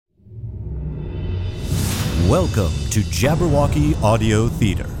Welcome to Jabberwocky Audio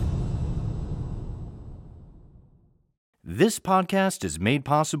Theater. This podcast is made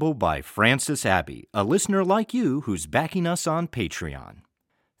possible by Francis Abbey, a listener like you who's backing us on Patreon.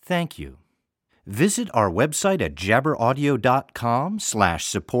 Thank you. Visit our website at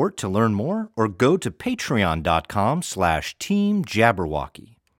jabberaudio.com/support to learn more, or go to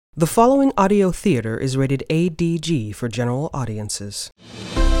patreon.com/teamjabberwocky. The following audio theater is rated ADG for general audiences.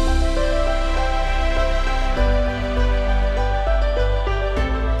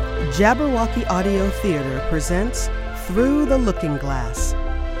 Jabberwocky Audio Theater presents Through the Looking Glass.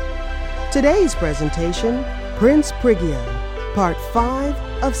 Today's presentation, Prince Prigio, Part 5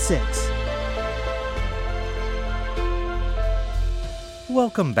 of 6.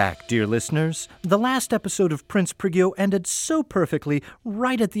 Welcome back, dear listeners. The last episode of Prince Prigio ended so perfectly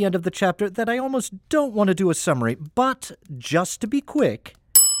right at the end of the chapter that I almost don't want to do a summary, but just to be quick,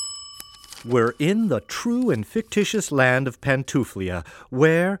 we're in the true and fictitious land of Pantuflia,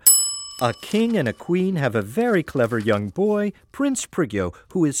 where a king and a queen have a very clever young boy, Prince Prigio,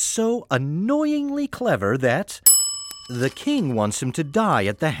 who is so annoyingly clever that the king wants him to die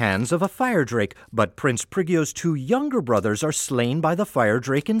at the hands of a fire drake, but Prince Prigio's two younger brothers are slain by the fire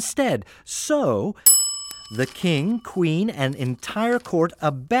drake instead. So the king, queen, and entire court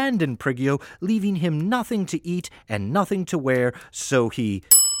abandon Prigio, leaving him nothing to eat and nothing to wear, so he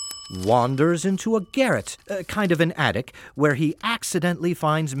wanders into a garret, kind of an attic, where he accidentally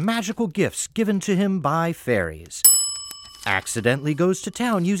finds magical gifts given to him by fairies. Accidentally goes to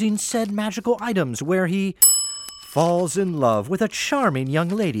town using said magical items, where he falls in love with a charming young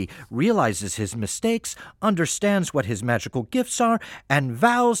lady, realizes his mistakes, understands what his magical gifts are, and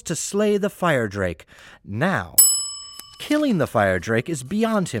vows to slay the fire drake. Now, killing the fire drake is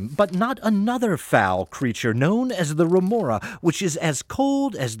beyond him, but not another foul creature known as the remora, which is as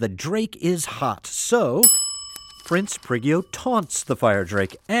cold as the drake is hot. So Prince Prigio taunts the fire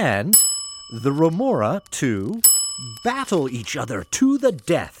drake and the remora to battle each other to the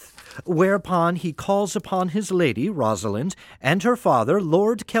death, whereupon he calls upon his lady, Rosalind, and her father,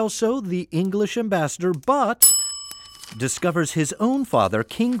 Lord Kelso, the English ambassador, but discovers his own father,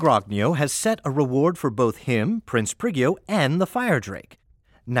 King Grognio, has set a reward for both him, Prince Prigio, and the fire drake.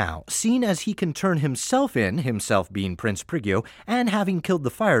 Now, seeing as he can turn himself in, himself being Prince Prigio, and having killed the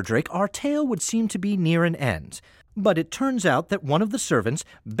fire drake, our tale would seem to be near an end. But it turns out that one of the servants,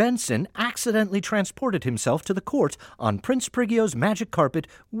 Benson, accidentally transported himself to the court on Prince Prigio's magic carpet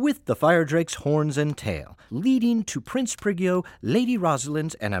with the fire drake's horns and tail, leading to Prince Prigio, Lady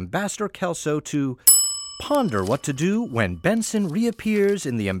Rosalind, and Ambassador Kelso to ponder what to do when Benson reappears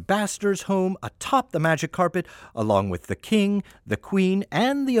in the ambassador's home atop the magic carpet, along with the king, the queen,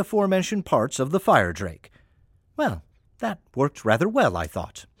 and the aforementioned parts of the fire drake. Well, that worked rather well, I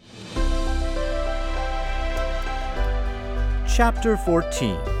thought. Chapter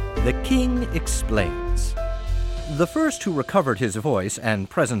 14. The King Explains. The first who recovered his voice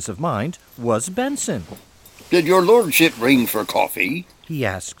and presence of mind was Benson. "Did your lordship ring for coffee?" he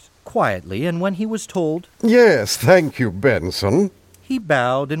asked quietly, and when he was told, "Yes, thank you, Benson," he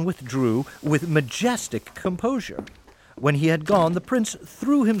bowed and withdrew with majestic composure. When he had gone, the prince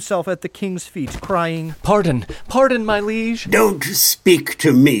threw himself at the king's feet, crying, Pardon, my liege." "Don't speak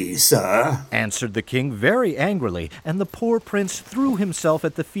to me, sir," answered the king very angrily, and the poor prince threw himself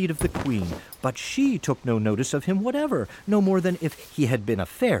at the feet of the queen. But she took no notice of him whatever, no more than if he had been a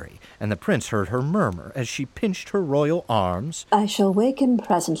fairy, and the prince heard her murmur as she pinched her royal arms, "I shall waken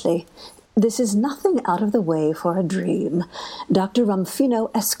presently. This is nothing out of the way for a dream. Dr. Rumfino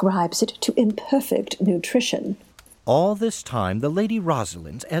ascribes it to imperfect nutrition." All this time, the Lady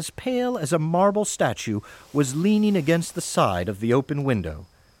Rosalind, as pale as a marble statue, was leaning against the side of the open window.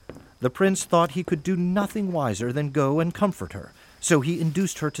 The prince thought he could do nothing wiser than go and comfort her, so he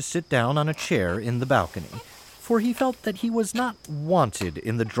induced her to sit down on a chair in the balcony, for he felt that he was not wanted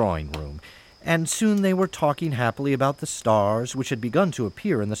in the drawing-room, and soon they were talking happily about the stars which had begun to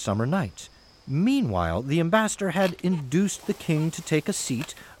appear in the summer night. Meanwhile, the ambassador had induced the king to take a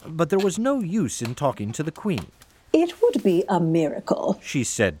seat, but there was no use in talking to the queen. "It would be a miracle," she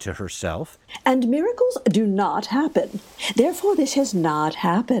said to herself. "and miracles do not happen. Therefore this has not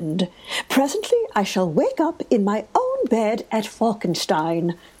happened. Presently I shall wake up in my own bed at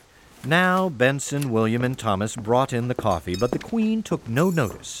Falkenstein." Now Benson, William, and Thomas brought in the coffee, but the queen took no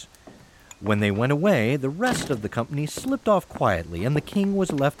notice. When they went away, the rest of the company slipped off quietly, and the king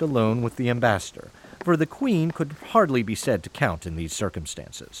was left alone with the ambassador, for the queen could hardly be said to count in these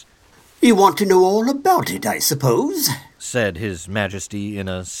circumstances. "You want to know all about it, I suppose?" said His Majesty in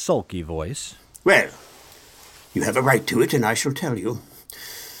a sulky voice. "Well, you have a right to it, and I shall tell you.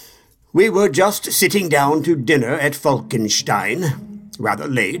 We were just sitting down to dinner at Falkenstein. Rather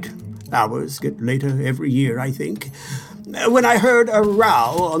late. Hours get later every year, I think. When I heard a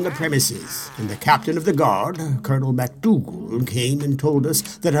row on the premises, and the captain of the guard, Colonel MacDougall, came and told us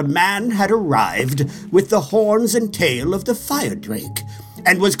that a man had arrived with the horns and tail of the fire drake,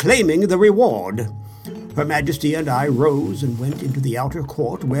 and was claiming the reward. Her Majesty and I rose and went into the outer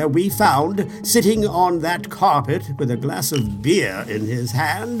court, where we found, sitting on that carpet with a glass of beer in his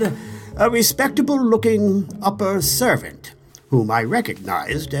hand, a respectable-looking upper servant, whom I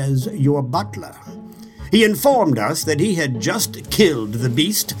recognized as your butler. He informed us that he had just killed the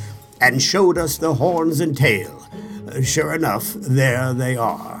beast and showed us the horns and tail. Sure enough, there they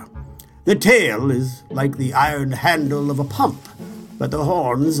are. The tail is like the iron handle of a pump, but the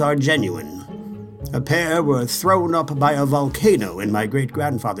horns are genuine. A pair were thrown up by a volcano in my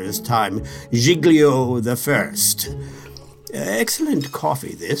great-grandfather's time, Giglio the First. Excellent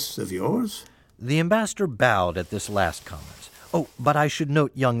coffee, this, of yours. The ambassador bowed at this last comment. Oh, but I should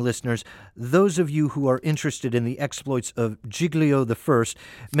note, young listeners, those of you who are interested in the exploits of Giglio I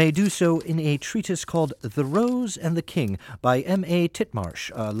may do so in a treatise called The Rose and the King by M.A.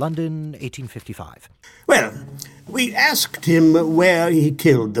 Titmarsh, London, 1855. Well, we asked him where he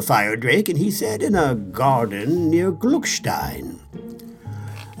killed the fire drake, and he said in a garden near Gluckstein.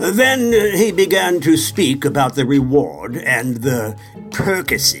 Then he began to speak about the reward and the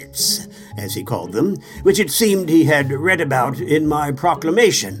perquisites, as he called them, which it seemed he had read about in my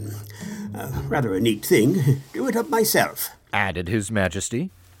proclamation. Rather a neat thing. Do it up myself, added His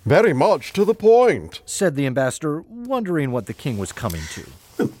Majesty. Very much to the point, said the ambassador, wondering what the king was coming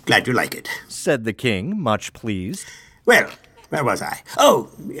to. Glad you like it, said the king, much pleased. Well, where was I? Oh,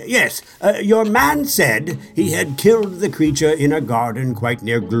 yes. Your man said he had killed the creature in a garden quite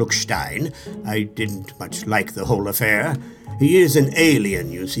near Gluckstein. I didn't much like the whole affair. He is an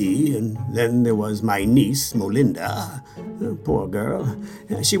alien, you see, and then there was my niece, Molinda. Poor girl.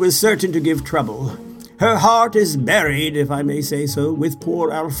 She was certain to give trouble. Her heart is buried, if I may say so, with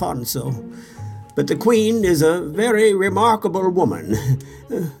poor Alfonso. But the Queen is a very remarkable woman.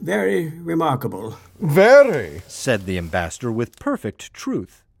 Very remarkable. Very, said the ambassador with perfect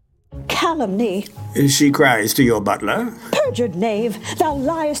truth. Calumny. She cries to your butler. Perjured knave, thou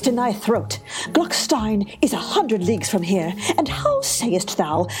liest in thy throat. Gluckstein is 100 leagues from here, and how sayest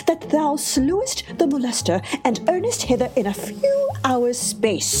thou that thou slewest the molester and earnest hither in a few hours'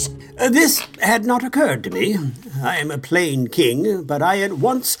 space? This had not occurred to me. I am a plain king, but I at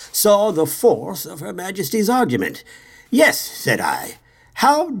once saw the force of Her Majesty's argument. Yes, said I.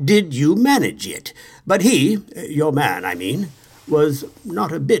 How did you manage it? But he, your man, I mean, was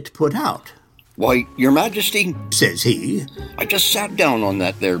not a bit put out. Why, Your Majesty, says he, I just sat down on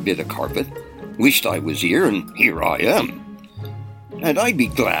that there bit of carpet, wished I was here, and here I am. And I'd be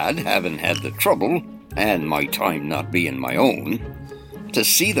glad, having had the trouble, and my time not being my own, to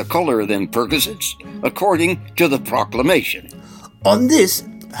see the colour of them perquisites according to the proclamation. On this,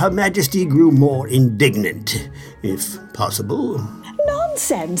 Her Majesty grew more indignant, if possible.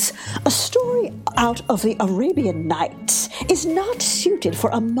 Nonsense! A story out of the Arabian Nights is not suited for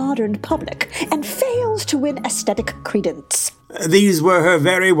a modern public and fails to win aesthetic credence. These were her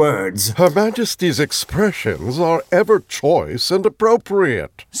very words. Her Majesty's expressions are ever choice and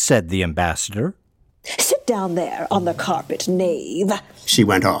appropriate, said the ambassador. Sit down there on the carpet, knave, she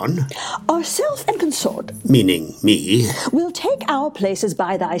went on. Ourself and consort, meaning me, will take our places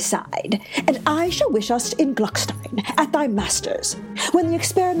by thy side, and I shall wish us in Gluckstein, at thy master's. When the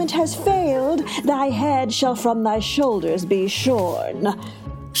experiment has failed, thy head shall from thy shoulders be shorn.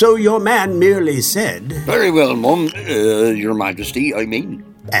 So your man merely said, Very well, Mum, Your Majesty, I mean.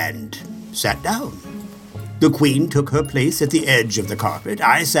 And sat down. The Queen took her place at the edge of the carpet.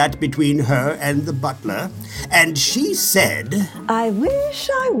 I sat between her and the butler, and she said, I wish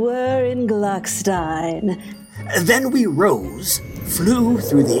I were in Gluckstein. Then we rose, flew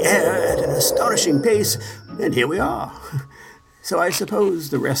through the air at an astonishing pace, and here we are. So I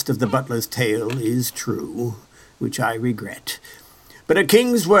suppose the rest of the butler's tale is true, which I regret. But a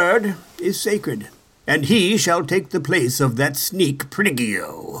king's word is sacred, and he shall take the place of that sneak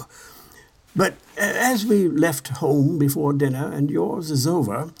Prigio. But as we left home before dinner, and yours is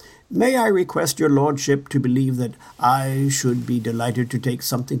over, may I request your lordship to believe that I should be delighted to take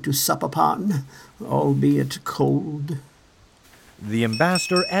something to sup upon, albeit cold? The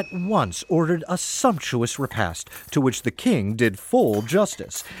ambassador at once ordered a sumptuous repast, to which the king did full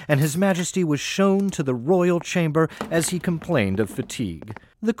justice, and His Majesty was shown to the royal chamber as he complained of fatigue.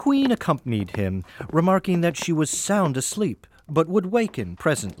 The queen accompanied him, remarking that she was sound asleep, but would waken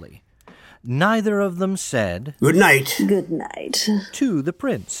presently. neither of them said, "Good night." Good night. to the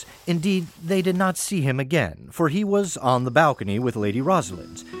prince. Indeed, they did not see him again, for he was on the balcony with Lady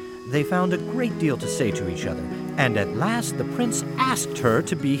Rosalind. They found a great deal to say to each other, and at last the prince asked her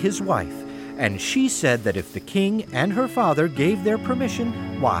to be his wife, and she said that if the king and her father gave their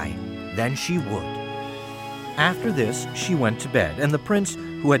permission, why, then she would. After this, she went to bed, and the prince,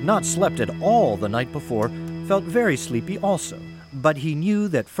 who had not slept at all the night before, felt very sleepy also. But he knew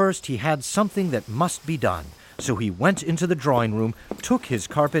that first he had something that must be done. So he went into the drawing room, took his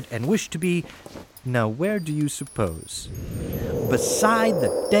carpet, and wished to be... Now, where do you suppose? Beside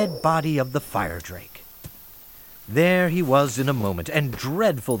the dead body of the fire drake. There he was in a moment, and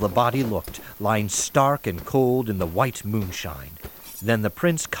dreadful the body looked, lying stark and cold in the white moonshine. Then the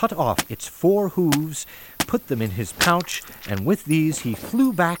prince cut off its 4 hooves, put them in his pouch, and with these he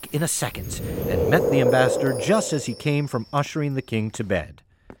flew back in a second, and met the ambassador just as he came from ushering the king to bed.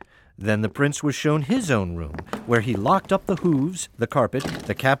 Then the prince was shown his own room, where he locked up the hooves, the carpet,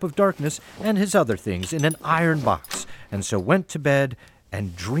 the cap of darkness, and his other things in an iron box, and so went to bed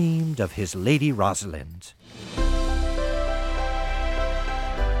and dreamed of his Lady Rosalind.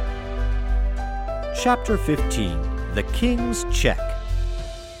 Chapter 15. The King's Check.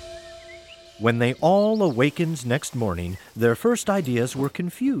 When they all awakened next morning, their first ideas were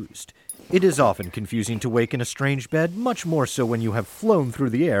confused. It is often confusing to wake in a strange bed, much more so when you have flown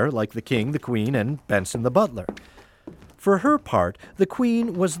through the air like the king, the queen, and Benson the butler. For her part, the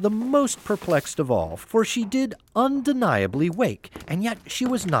queen was the most perplexed of all, for she did undeniably wake, and yet she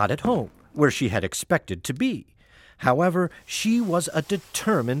was not at home, where she had expected to be. However, she was a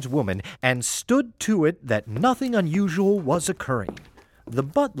determined woman, and stood to it that nothing unusual was occurring. The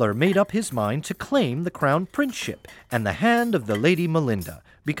butler made up his mind to claim the crown princeship and the hand of the Lady Melinda,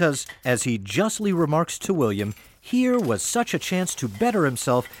 because, as he justly remarks to William, here was such a chance to better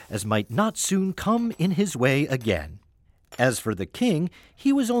himself as might not soon come in his way again. As for the king,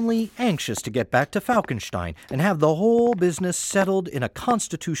 he was only anxious to get back to Falkenstein and have the whole business settled in a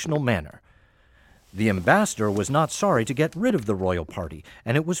constitutional manner. The ambassador was not sorry to get rid of the royal party,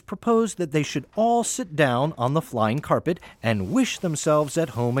 and it was proposed that they should all sit down on the flying carpet and wish themselves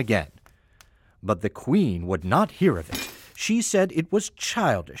at home again. But the queen would not hear of it. She said it was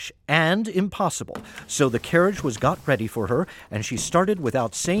childish and impossible, so the carriage was got ready for her, and she started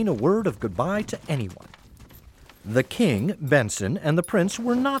without saying a word of goodbye to anyone. The king, Benson, and the prince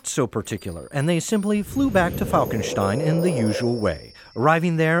were not so particular, and they simply flew back to Falkenstein in the usual way,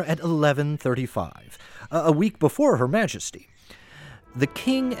 arriving there at 11:35, a week before Her Majesty. The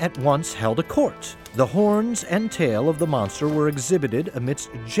king at once held a court. The horns and tail of the monster were exhibited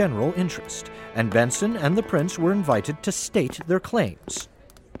amidst general interest, and Benson and the prince were invited to state their claims.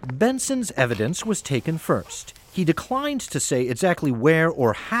 Benson's evidence was taken first. He declined to say exactly where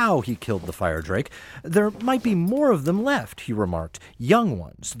or how he killed the fire drake. There might be more of them left, he remarked, young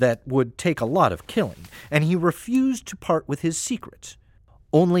ones that would take a lot of killing, and he refused to part with his secret.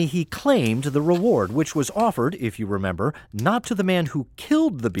 Only he claimed the reward, which was offered, if you remember, not to the man who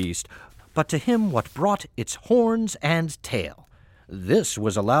killed the beast, but to him what brought its horns and tail. This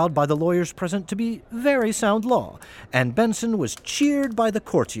was allowed by the lawyers present to be very sound law, and Benson was cheered by the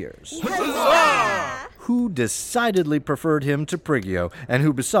courtiers, who decidedly preferred him to Prigio, and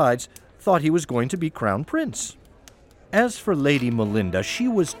who, besides, thought he was going to be crown prince. As for Lady Melinda, she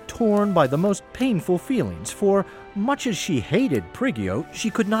was torn by the most painful feelings, for, much as she hated Prigio, she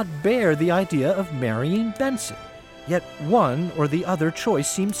could not bear the idea of marrying Benson. Yet one or the other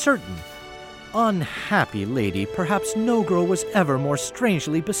choice seemed certain. Unhappy lady, perhaps no girl was ever more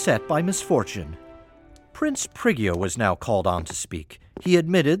strangely beset by misfortune. Prince Prigio was now called on to speak. He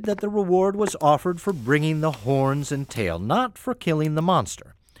admitted that the reward was offered for bringing the horns and tail, not for killing the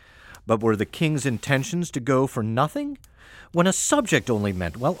monster. But were the king's intentions to go for nothing? When a subject only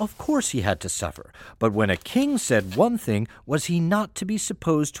meant, well, of course he had to suffer. But when a king said one thing, was he not to be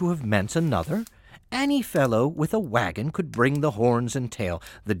supposed to have meant another? Any fellow with a wagon could bring the horns and tail.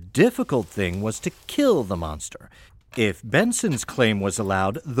 The difficult thing was to kill the monster. If Benson's claim was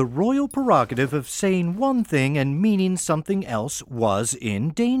allowed, the royal prerogative of saying one thing and meaning something else was in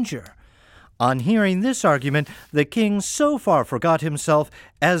danger. On hearing this argument, the king so far forgot himself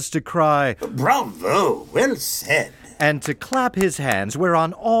as to cry, "Bravo! Well said!" and to clap his hands,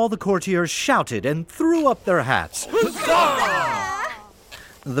 whereon all the courtiers shouted and threw up their hats.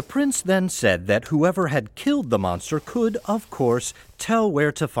 The prince then said that whoever had killed the monster could, of course, tell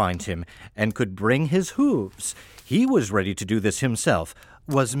where to find him, and could bring his hooves. He was ready to do this himself.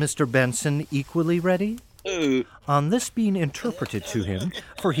 Was Mr. Benson equally ready? On this being interpreted to him,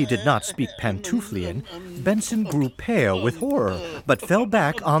 for he did not speak Pantuflian, Benson grew pale with horror, but fell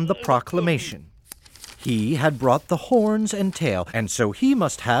back on the proclamation. He had brought the horns and tail, and so he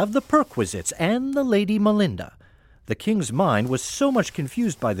must have the perquisites and the Lady Melinda. The king's mind was so much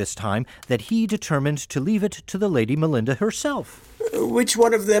confused by this time that he determined to leave it to the Lady Melinda herself. Which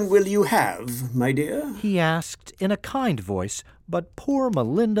one of them will you have, my dear? He asked in a kind voice, but poor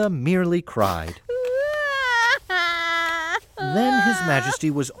Melinda merely cried. Then His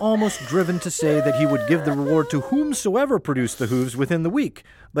Majesty was almost driven to say that he would give the reward to whomsoever produced the hooves within the week.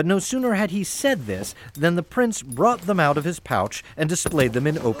 But no sooner had he said this than the prince brought them out of his pouch and displayed them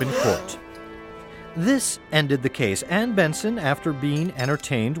in open court. This ended the case, and Benson, after being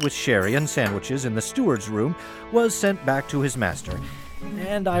entertained with sherry and sandwiches in the steward's room, was sent back to his master.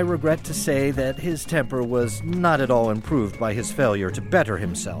 And I regret to say that his temper was not at all improved by his failure to better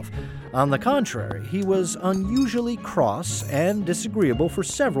himself. On the contrary, he was unusually cross and disagreeable for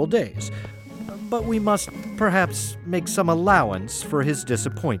several days. But we must perhaps make some allowance for his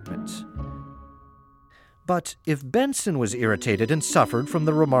disappointment. But if Benson was irritated and suffered from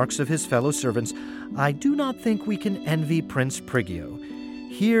the remarks of his fellow servants, I do not think we can envy Prince Prigio.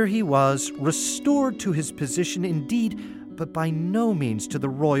 Here he was, restored to his position indeed, but by no means to the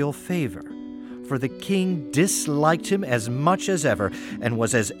royal favor. For the king disliked him as much as ever, and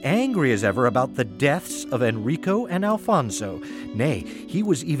was as angry as ever about the deaths of Enrico and Alfonso. Nay, he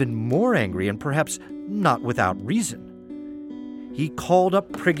was even more angry, and perhaps not without reason. He called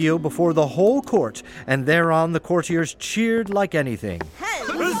up Prigio before the whole court, and thereon the courtiers cheered like anything.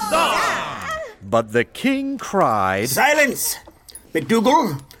 But the king cried, "Silence!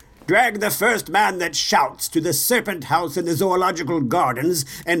 MacDougall, drag the first man that shouts to the serpent house in the zoological gardens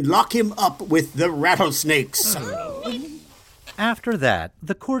and lock him up with the rattlesnakes." After that,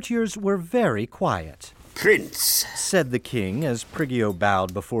 the courtiers were very quiet. "Prince," said the king as Prigio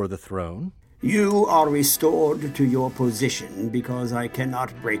bowed before the throne, "you are restored to your position because I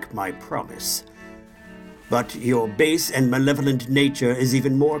cannot break my promise. But your base and malevolent nature is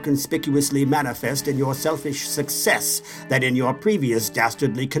even more conspicuously manifest in your selfish success than in your previous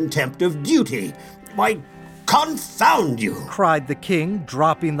dastardly contempt of duty. Why, confound you!" cried the king,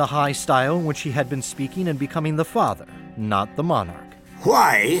 dropping the high style in which he had been speaking and becoming the father, not the monarch.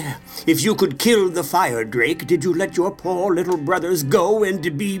 "Why, if you could kill the fire drake, did you let your poor little brothers go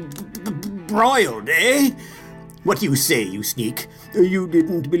and be broiled, eh? What do you say, you sneak? You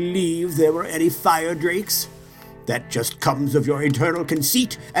didn't believe there were any fire drakes? That just comes of your eternal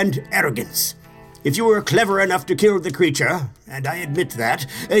conceit and arrogance. If you were clever enough to kill the creature, and I admit that,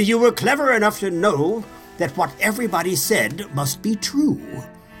 you were clever enough to know that what everybody said must be true.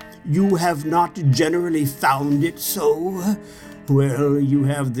 You have not generally found it so. Well, you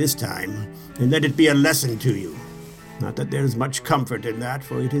have this time, and let it be a lesson to you. Not that there's much comfort in that,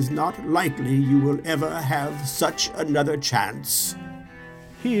 for it is not likely you will ever have such another chance."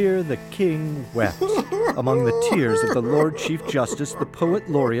 Here the king wept. Among the tears of the Lord Chief Justice, the poet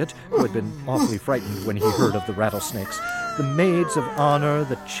laureate, who had been awfully frightened when he heard of the rattlesnakes, the maids of honor,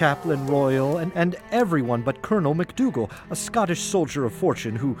 the chaplain royal, and everyone but Colonel MacDougall, a Scottish soldier of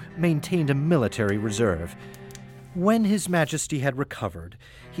fortune who maintained a military reserve. When His Majesty had recovered,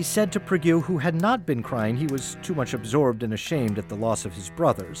 he said to Prigio, who had not been crying, he was too much absorbed and ashamed at the loss of his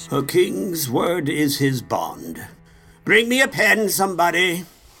brothers, "A king's word is his bond. Bring me a pen, somebody,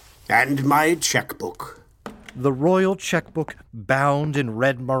 and my checkbook." The royal checkbook, bound in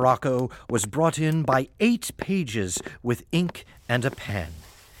red morocco, was brought in by 8 pages with ink and a pen.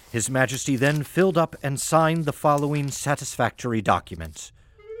 His Majesty then filled up and signed the following satisfactory document.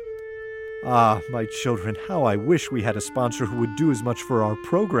 "Ah, my children, how I wish we had a sponsor who would do as much for our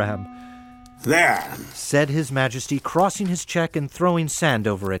program," "There," said His Majesty, crossing his check and throwing sand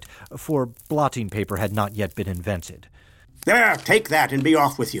over it, for blotting paper had not yet been invented. "There, take that and be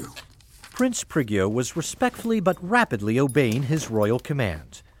off with you." Prince Prigio was respectfully but rapidly obeying his royal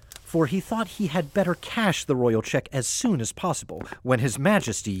command, for he thought he had better cash the royal check as soon as possible, when His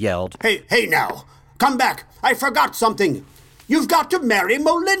Majesty yelled, Hey now, come back, I forgot something. You've got to marry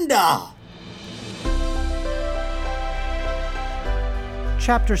Melinda."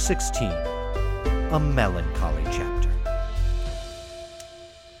 Chapter 16. A melancholy chapter.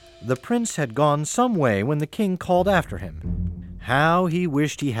 The prince had gone some way when the king called after him. How he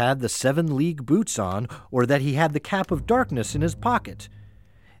wished he had the 7-league boots on, or that he had the cap of darkness in his pocket.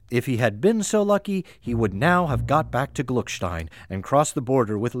 If he had been so lucky, he would now have got back to Gluckstein and crossed the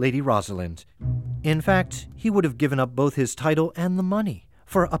border with Lady Rosalind. In fact, he would have given up both his title and the money,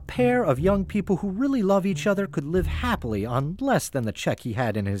 for a pair of young people who really love each other could live happily on less than the check he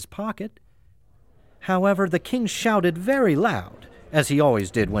had in his pocket. However, the king shouted very loud, as he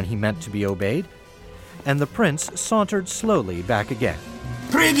always did when he meant to be obeyed, and the prince sauntered slowly back again.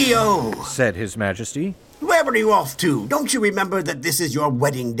 Prigio, said His Majesty. Where are you off to? Don't you remember that this is your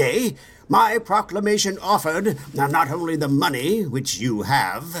wedding day? My proclamation offered not only the money, which you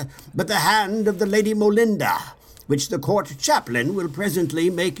have, but the hand of the Lady Molinda, which the court chaplain will presently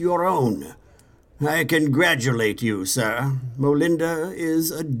make your own. I congratulate you, sir. Molinda is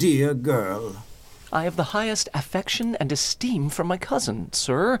a dear girl. I have the highest affection and esteem for my cousin,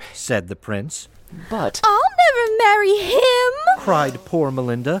 sir, said the prince. But I'll never marry him, cried poor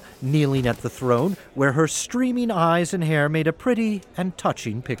Molinda, kneeling at the throne, where her streaming eyes and hair made a pretty and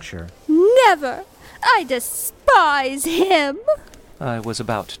touching picture. Never. I despise him. I was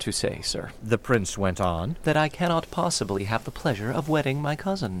about to say, sir, the prince went on, that I cannot possibly have the pleasure of wedding my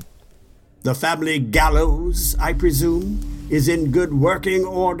cousin. The family gallows, I presume, is in good working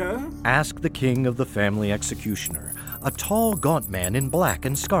order? asked the king of the family executioner, a tall, gaunt man in black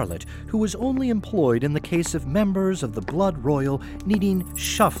and scarlet, who was only employed in the case of members of the blood royal needing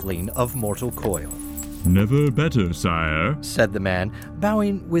shuffling of mortal coil. Never better, sire, said the man,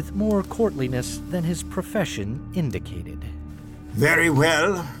 bowing with more courtliness than his profession indicated. Very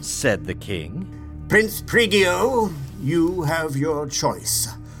well, said the king. Prince Prigio, you have your choice.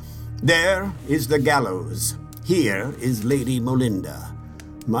 There is the gallows. Here is Lady Molinda.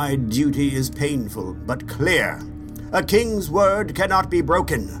 My duty is painful, but clear. A king's word cannot be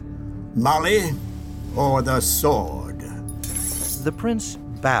broken. Molly or the sword? The prince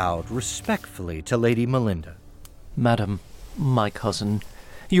bowed respectfully to Lady Molinda. Madam, my cousin,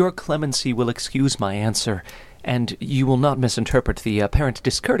 your clemency will excuse my answer, and you will not misinterpret the apparent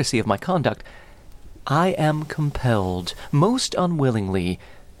discourtesy of my conduct. I am compelled, most unwillingly,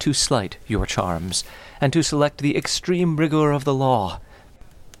 to slight your charms, and to select the extreme rigor of the law.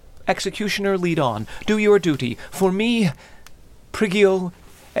 Executioner, lead on. Do your duty. For me, Prigio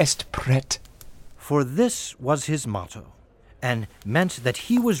est prêt. For this was his motto, and meant that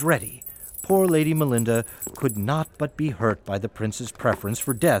he was ready. Poor Lady Molinda could not but be hurt by the prince's preference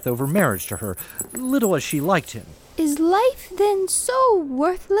for death over marriage to her, little as she liked him. Is life then so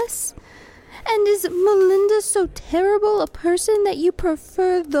worthless? And is Molinda so terrible a person that you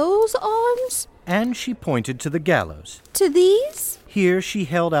prefer those arms? And she pointed to the gallows. To these? Here she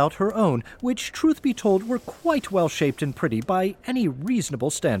held out her own, which, truth be told, were quite well shaped and pretty by any reasonable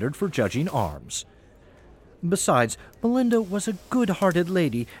standard for judging arms. Besides, Molinda was a good-hearted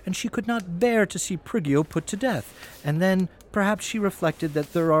lady, and she could not bear to see Prigio put to death, and then perhaps she reflected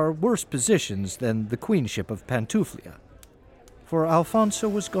that there are worse positions than the queenship of Pantuflia. For Alfonso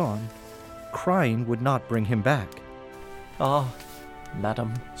was gone. Crying would not bring him back. Ah,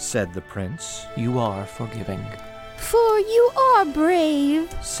 madam, said the prince, you are forgiving. For you are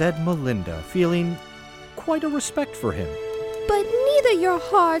brave, said Molinda, feeling quite a respect for him. But neither your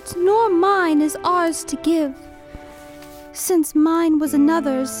heart nor mine is ours to give. Since mine was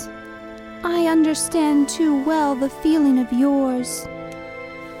another's, I understand too well the feeling of yours.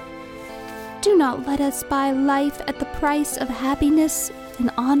 Do not let us buy life at the price of happiness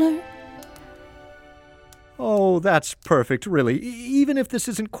and honor. Oh, that's perfect, really. Even if this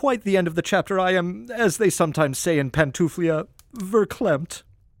isn't quite the end of the chapter, I am, as they sometimes say in Pantuflia, verklempt.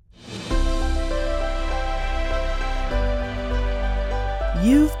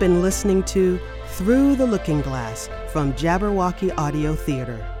 You've been listening to Through the Looking Glass from Jabberwocky Audio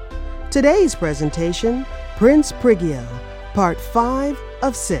Theater. Today's presentation, Prince Prigio, Part 5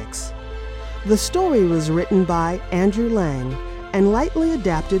 of 6. The story was written by Andrew Lang and lightly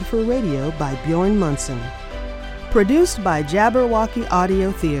adapted for radio by Bjorn Munson. Produced by Jabberwocky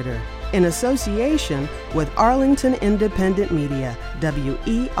Audio Theater in association with Arlington Independent Media,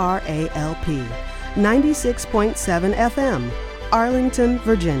 WERALP, 96.7 FM, Arlington,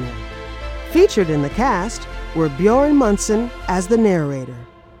 Virginia. Featured in the cast were Bjorn Munson as the narrator,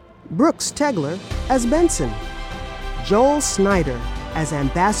 Brooks Tegler as Benson, Joel Snyder as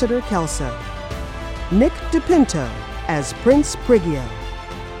Ambassador Kelso, Nick DePinto as Prince Prigio,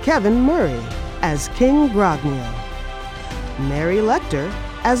 Kevin Murray as King Grognio, Mary Lecter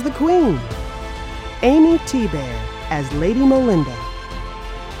as the Queen, Amy T-Bear as Lady Molinda,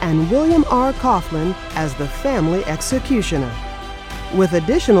 and William R. Coughlin as the Family Executioner, with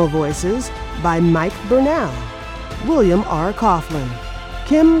additional voices by Mike Bernal, William R. Coughlin,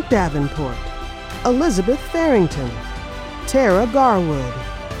 Kim Davenport, Elizabeth Farrington, Tara Garwood,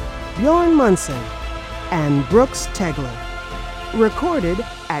 Bjorn Munson, and Brooks Tegler. Recorded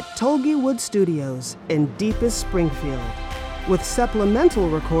at Tulgeywood Studios in deepest Springfield, with supplemental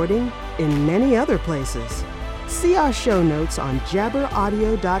recording in many other places. See our show notes on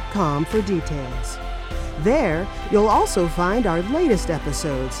jabberaudio.com for details. There, you'll also find our latest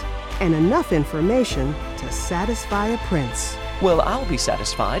episodes and enough information to satisfy a prince. Well, I'll be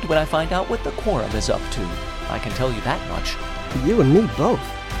satisfied when I find out what the quorum is up to. I can tell you that much. You and me both.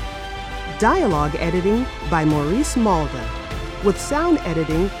 Dialogue editing by Maurice Malda, with sound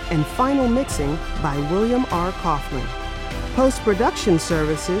editing and final mixing by William R. Kaufman. Post-production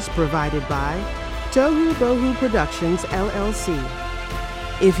services provided by Tohu Bohu Productions, LLC.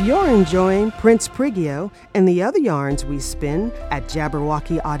 If you're enjoying Prince Prigio and the other yarns we spin at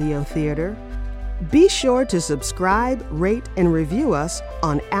Jabberwocky Audio Theater, be sure to subscribe, rate, and review us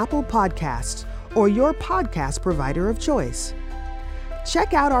on Apple Podcasts or your podcast provider of choice.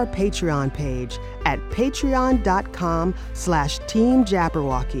 Check out our Patreon page at patreon.com/Team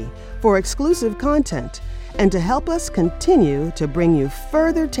Jabberwocky for exclusive content and to help us continue to bring you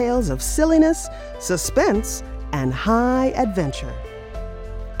further tales of silliness, suspense, and high adventure.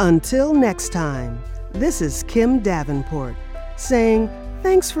 Until next time, this is Kim Davenport saying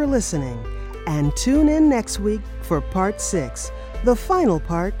thanks for listening and tune in next week for Part 6, the final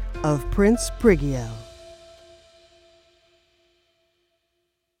part of Prince Prigio.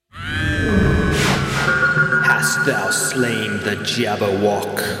 Hast thou slain the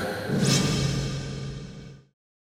Jabberwock?